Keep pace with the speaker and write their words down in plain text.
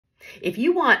If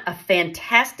you want a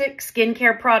fantastic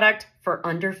skincare product for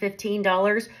under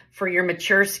 $15 for your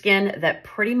mature skin that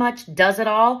pretty much does it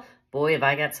all, boy, have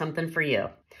I got something for you.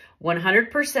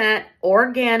 100%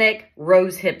 organic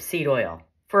rosehip seed oil.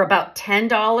 For about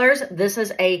 $10, this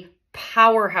is a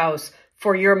powerhouse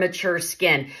for your mature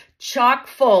skin. Chock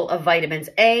full of vitamins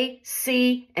A,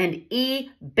 C, and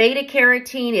E, beta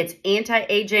carotene. It's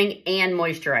anti-aging and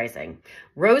moisturizing.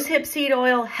 Rosehip seed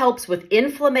oil helps with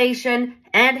inflammation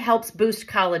and helps boost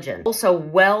collagen. Also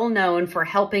well known for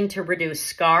helping to reduce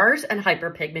scars and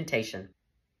hyperpigmentation.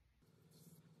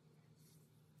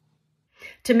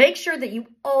 To make sure that you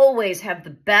always have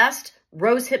the best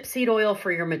rosehip seed oil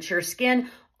for your mature skin,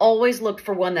 always look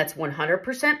for one that's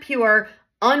 100% pure,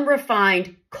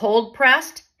 unrefined, cold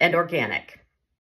pressed, and organic.